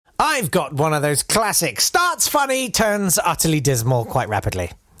I've got one of those classic starts funny, turns utterly dismal quite rapidly.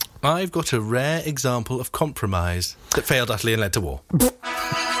 I've got a rare example of compromise that failed utterly and led to war.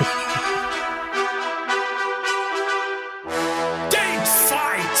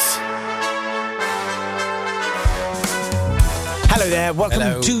 Hello there,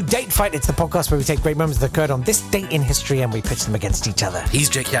 welcome to Date Fight. It's the podcast where we take great moments that occurred on this date in history and we pitch them against each other. He's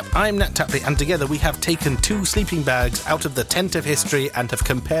Jake Yap, I'm Nat Tapley, and together we have taken two sleeping bags out of the tent of history and have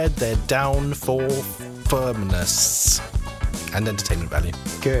compared their downfall firmness and entertainment value.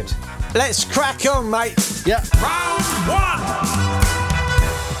 Good. Let's crack on, mate. Yeah. Round one!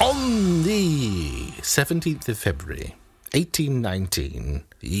 On the 17th of February, 1819,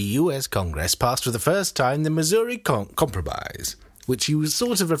 the US Congress passed for the first time the Missouri Compromise, which you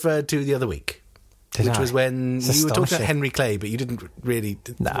sort of referred to the other week. Which was when you were talking about Henry Clay, but you didn't really...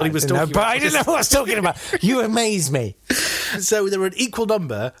 No, what he was talking about. I didn't know what I was talking about. You amaze me. So there were an equal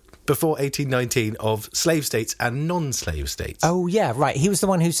number before 1819 of slave states and non-slave states. Oh, yeah, right. He was the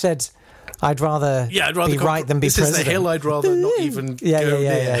one who said, I'd rather be right than be this president. This is the hill I'd rather not even go near.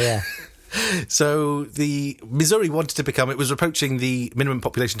 Yeah. So the Missouri wanted to become, it was approaching the minimum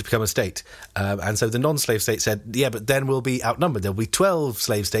population to become a state. And so the non-slave state said, yeah, but then we'll be outnumbered. There'll be 12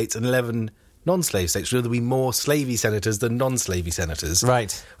 slave states and 11 non-slave states. There'll be more slavey senators than non-slavey senators.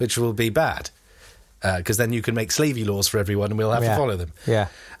 Right. Which will be bad. Because then you can make slavey laws for everyone and we'll have to follow them. Yeah.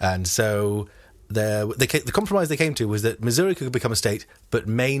 And so the compromise they came to was that Missouri could become a state, but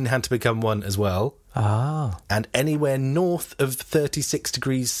Maine had to become one as well. Ah. And anywhere north of 36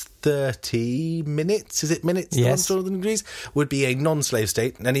 degrees 30 minutes, is it minutes? Yes. Degrees, would be a non-slave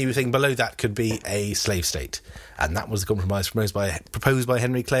state, and anything below that could be a slave state. And that was the compromise proposed by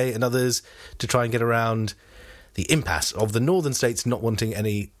Henry Clay and others to try and get around the impasse of the northern states not wanting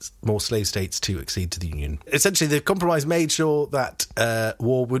any more slave states to accede to the Union. Essentially, the compromise made sure that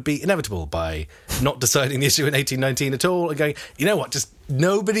war would be inevitable by not deciding the issue in 1819 at all and going, you know what, just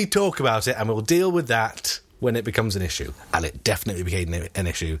nobody talk about it and we'll deal with that when it becomes an issue. And it definitely became an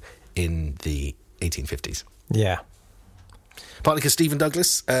issue in the 1850s. Yeah. Partly because Stephen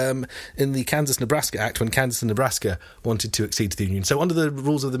Douglas, in the Kansas-Nebraska Act, when Kansas and Nebraska wanted to accede to the Union. So under the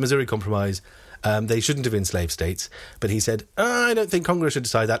rules of the Missouri Compromise, they shouldn't have been slave states. But he said, I don't think Congress should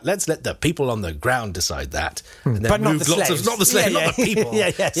decide that. Let's let the people on the ground decide that. And then but not the slaves. Not the slaves, not the people.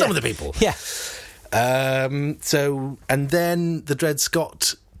 Some of the people. Yeah. And then the Dred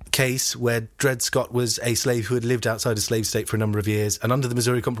Scott case, where Dred Scott was a slave who had lived outside a slave state for a number of years, and under the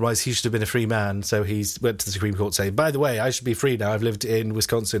Missouri Compromise he should have been a free man, so he went to the Supreme Court saying, by the way, I should be free now, I've lived in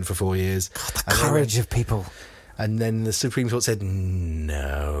Wisconsin for 4 years. God, the courage of people. And then the Supreme Court said,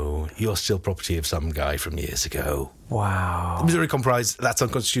 no, you're still property of some guy from years ago. Wow. The Missouri Compromise, that's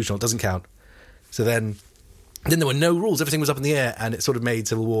unconstitutional, it doesn't count. So then there were no rules, everything was up in the air, and it sort of made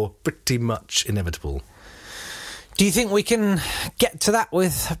civil war pretty much inevitable. Do you think we can get to that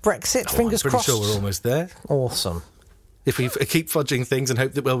with Brexit? Fingers crossed. I'm pretty sure we're almost there. Awesome. If we keep fudging things and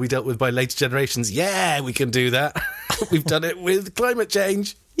hope that we'll be dealt with by later generations, yeah, we can do that. We've done it with climate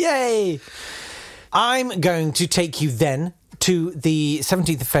change. Yay! I'm going to take you then to the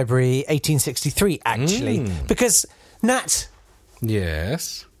 17th of February, 1863, actually. Because, Nat...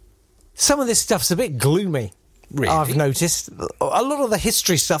 Yes? Some of this stuff's a bit gloomy. Really? I've noticed. A lot of the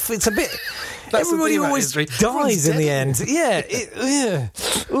history stuff, it's a bit... Everybody always dies in the end. Yeah.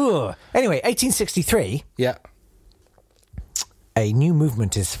 Anyway, 1863... Yeah. A new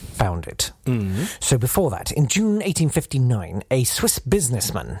movement is founded. So before that, in June 1859, a Swiss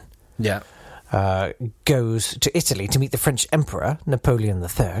businessman... Yeah. goes to Italy to meet the French Emperor, Napoleon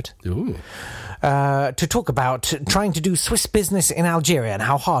III, to talk about trying to do Swiss business in Algeria and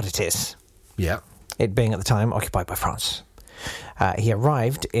how hard it is. Yeah. It being at the time occupied by France. He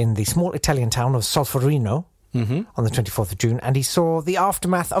arrived in the small Italian town of Solferino on the 24th of June, and he saw the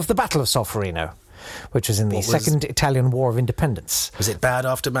aftermath of the Battle of Solferino, which was in the Second Italian War of Independence. Was it bad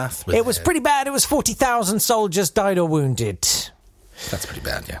aftermath? It was pretty bad. It was 40,000 soldiers died or wounded. That's pretty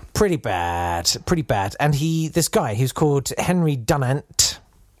bad, yeah. Pretty bad. And this guy, who's called Henry Dunant,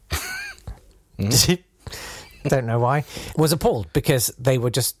 don't know why, was appalled because they were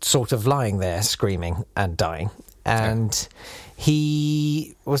just sort of lying there screaming and dying. And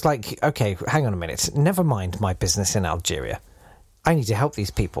he was like, okay, hang on a minute, never mind my business in Algeria. I need to help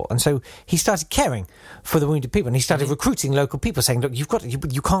these people. And so he started caring for the wounded people, and he started recruiting local people, saying, look, you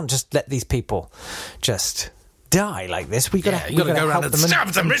can't just let these people just die like this. We got to go around and stab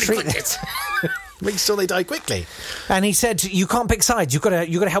them really quickly. Make sure they die quickly. And he said, you can't pick sides. You've got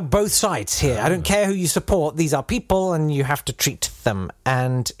to help both sides here. I don't care who you support. These are people and you have to treat them.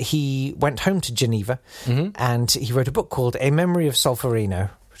 And he went home to Geneva and he wrote a book called A Memory of Solferino,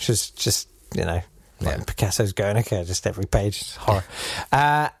 which is just, like Picasso's Guernica, just every page is horror.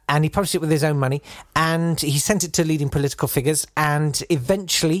 And he published it with his own money, and he sent it to leading political figures, and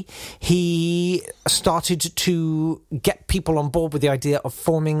eventually he started to get people on board with the idea of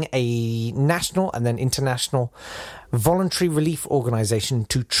forming a national and then international voluntary relief organisation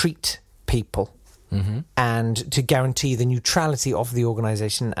to treat people and to guarantee the neutrality of the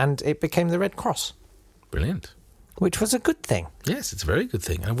organisation, and it became the Red Cross. Brilliant. Which was a good thing. Yes, it's a very good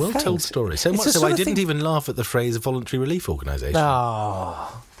thing. And a well-told story. So much so I didn't even laugh at the phrase voluntary relief organisation.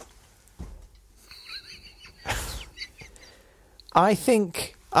 Oh. I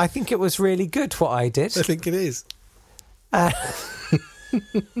think it was really good what I did. I think it is. It's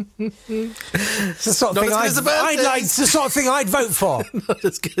the sort of thing it's the sort of thing I'd vote for. Not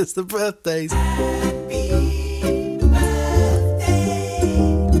as good as the birthdays.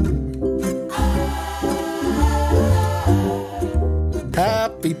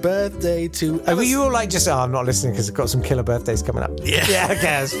 Happy birthday to... Were you all like just, I'm not listening because I've got some killer birthdays coming up? Yeah. Yeah, okay,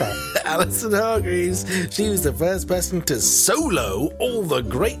 that's fair. Alison Hargreaves. She was the first person to solo all the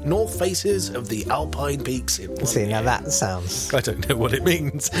great north faces of the Alpine peaks in one See, now year. that sounds... I don't know what it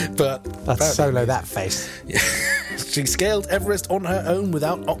means, but... Let's solo that face. Yeah. She scaled Everest on her own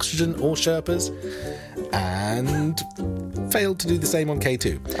without oxygen or Sherpas, and failed to do the same on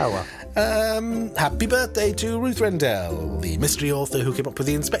K2. Oh, well. Happy birthday to Ruth Rendell, the mystery author who came up with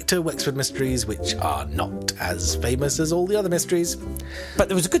the Inspector Wexford mysteries, which are not as famous as all the other mysteries. But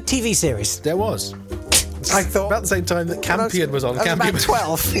there was a good TV series. There was. I thought... About the same time that Campion was on. I was Campion about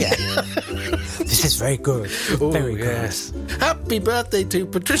 12. Yeah. This is very good. Oh, very good. Yes. Happy birthday to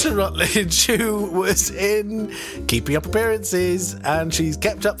Patricia Rutledge, who was in Keeping Up Appearances, and she's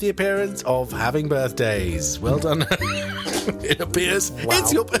kept up the appearance of having birthdays. Well done. It appears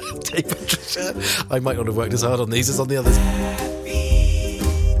it's your birthday, Patricia. I might not have worked as hard on these as on the others.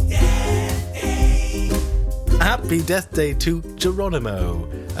 Happy Death Day to Geronimo.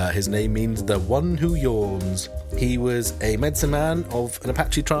 His name means the one who yawns. He was a medicine man of an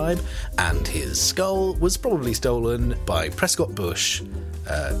Apache tribe, and his skull was probably stolen by Prescott Bush,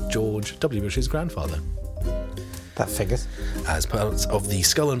 George W. Bush's grandfather. That figures. As part of the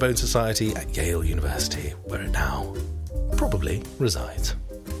Skull and Bone Society at Yale University, where it now probably resides.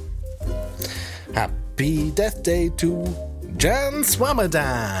 Happy Death Day to Jan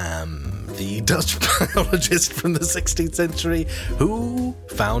Swammerdam, the Dutch biologist from the 16th century who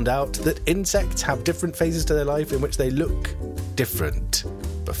found out that insects have different phases to their life in which they look different.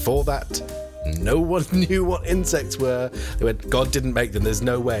 Before that, no one knew what insects were. They went, God didn't make them, there's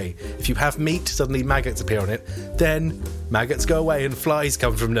no way. If you have meat, suddenly maggots appear on it. Then maggots go away and flies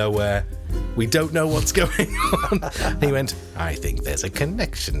come from nowhere. We don't know what's going on. And he went, I think there's a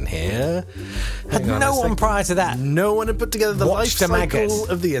connection here. Had no one prior to that. No one had put together the life cycle maggot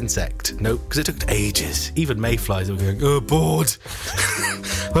of the insect. No, because it took ages. Even mayflies were going, oh, bored.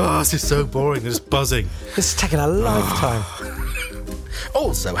 Oh, this is so boring. They're just buzzing. This is taking a lifetime.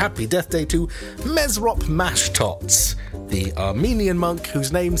 Also, happy death day to Mesrop Mashtots, the Armenian monk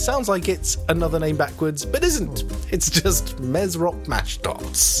whose name sounds like it's another name backwards, but isn't. It's just Mesrop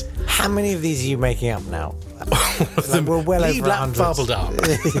Mashtots. How many of these are you making up now? We're well over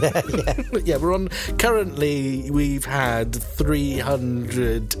 100. Yeah, we're on... Currently, we've had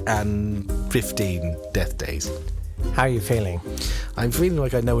 315 death days. How are you feeling? I'm feeling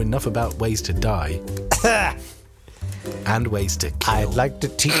like I know enough about ways to die. And ways to kill. I'd like to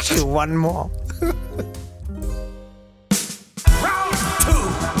teach you one more.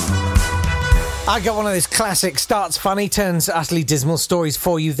 I got one of those classic starts funny, turns utterly dismal stories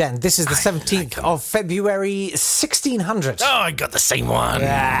for you then. This is the 17th of February, 1600. Oh, I got the same one.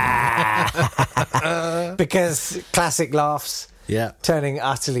 Because classic laughs turning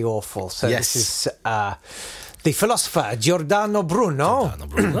utterly awful. So this is the philosopher Giordano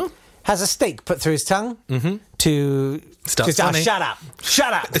Bruno. Has a stake put through his tongue to... Starts funny. Shut up.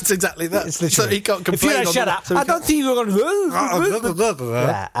 Shut up. It's exactly that. It's literally, so he can't complain. If you don't shut up, I don't think you're going to...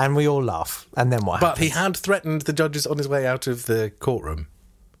 Yeah, and we all laugh. And then what happens? But he had threatened the judges on his way out of the courtroom.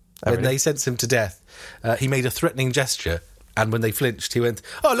 When they sentenced him to death, he made a threatening gesture. And when they flinched, he went,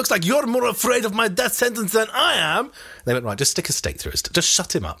 oh, it looks like you're more afraid of my death sentence than I am. They went, right, just stick a stake through it. Just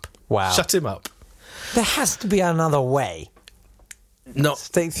shut him up. Wow. Shut him up. There has to be another way. Not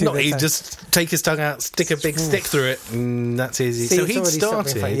he just take his tongue out, stick a big stick through it, and that's easy. So he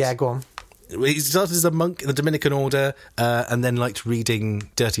started. Yeah, go on. He started as a monk in the Dominican order, and then liked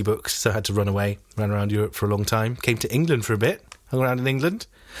reading dirty books, so had to run away. Ran around Europe for a long time. Came to England for a bit. Hung around in England,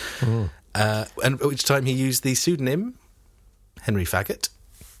 and at which time he used the pseudonym Henry Faggot.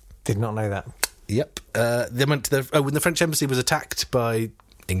 Did not know that. Yep. They went to when the French embassy was attacked by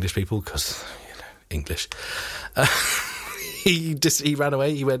English people, because English. He ran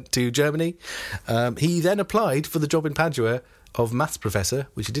away. He went to Germany. He then applied for the job in Padua of maths professor,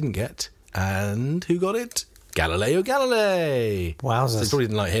 which he didn't get. And who got it? Galileo Galilei. Wowzers. So he probably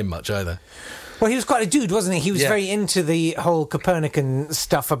didn't like him much either. Well, he was quite a dude, wasn't he? He was very into the whole Copernican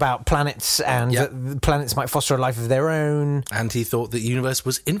stuff about planets and that planets might foster a life of their own. And he thought that the universe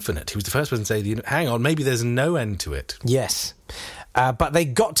was infinite. He was the first person to say, hang on, maybe there's no end to it. Yes. But they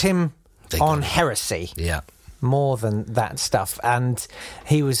got him on heresy. Yeah. More than that stuff. And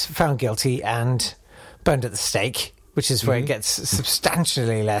he was found guilty and burned at the stake, which is where it gets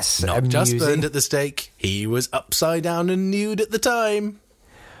substantially less Not amusing. just burned at the stake, he was upside down and nude at the time.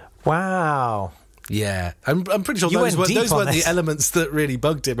 Wow. Yeah, I'm pretty sure You those went deep on weren't the this. elements that really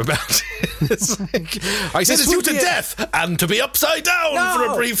bugged him about it. It's like, I sentenced you to death and to be upside down for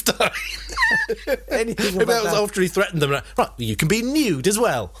a brief time. Anything Maybe about that was after he threatened them. Right, you can be nude as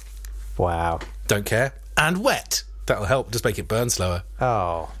well. Wow. Don't care. And wet. That'll help, just make it burn slower.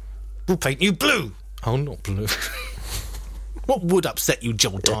 Oh. We'll paint you blue. Oh, not blue. What would upset you,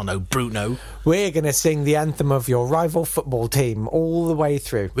 Giordano Bruno? We're going to sing the anthem of your rival football team all the way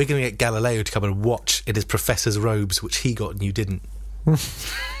through. We're going to get Galileo to come and watch in his professor's robes, which he got and you didn't.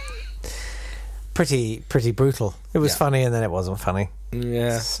 Pretty brutal. It was funny and then it wasn't funny.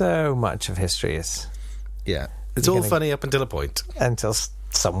 Yeah. So much of history is... Yeah. It's all funny up until a point. Until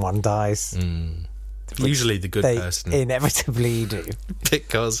someone dies. Usually the good They person. inevitably do.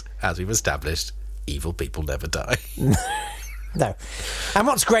 Because, as we've established, evil people never die. No. And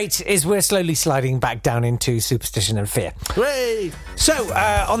what's great is we're slowly sliding back down into superstition and fear. Hooray! So,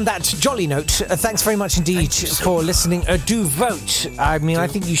 on that jolly note, thanks very much indeed for listening. Do vote. I mean, I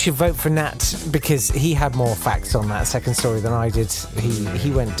think you should vote for Nat because he had more facts on that second story than I did.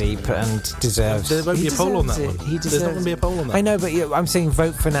 He went deep and deserves... There won't be a poll on that one. He There's not going to be a poll on that. I know, but I'm saying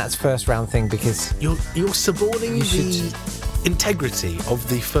vote for Nat's first round thing because... You're suborning the integrity of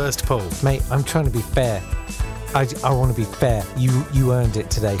the first poll. Mate, I'm trying to be fair. I want to be fair. You earned it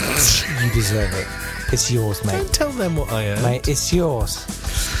today. You deserve it. It's yours, mate. Don't tell them what I earned. Mate, it's yours.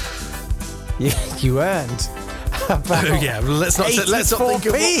 You earned. About let's not think of what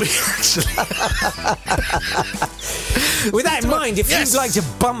we actually... With that in mind, if you'd like to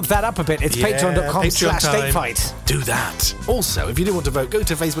bump that up a bit, it's patreon.com/datefight. Do that. Also, if you do want to vote, go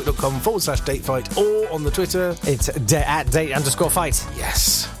to facebook.com/datefight or on the Twitter. It's at @date_fight.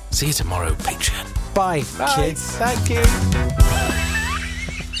 Yes. See you tomorrow, Patreon. Bye, Bye. kids. Thank you.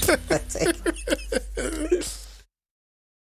 That's it.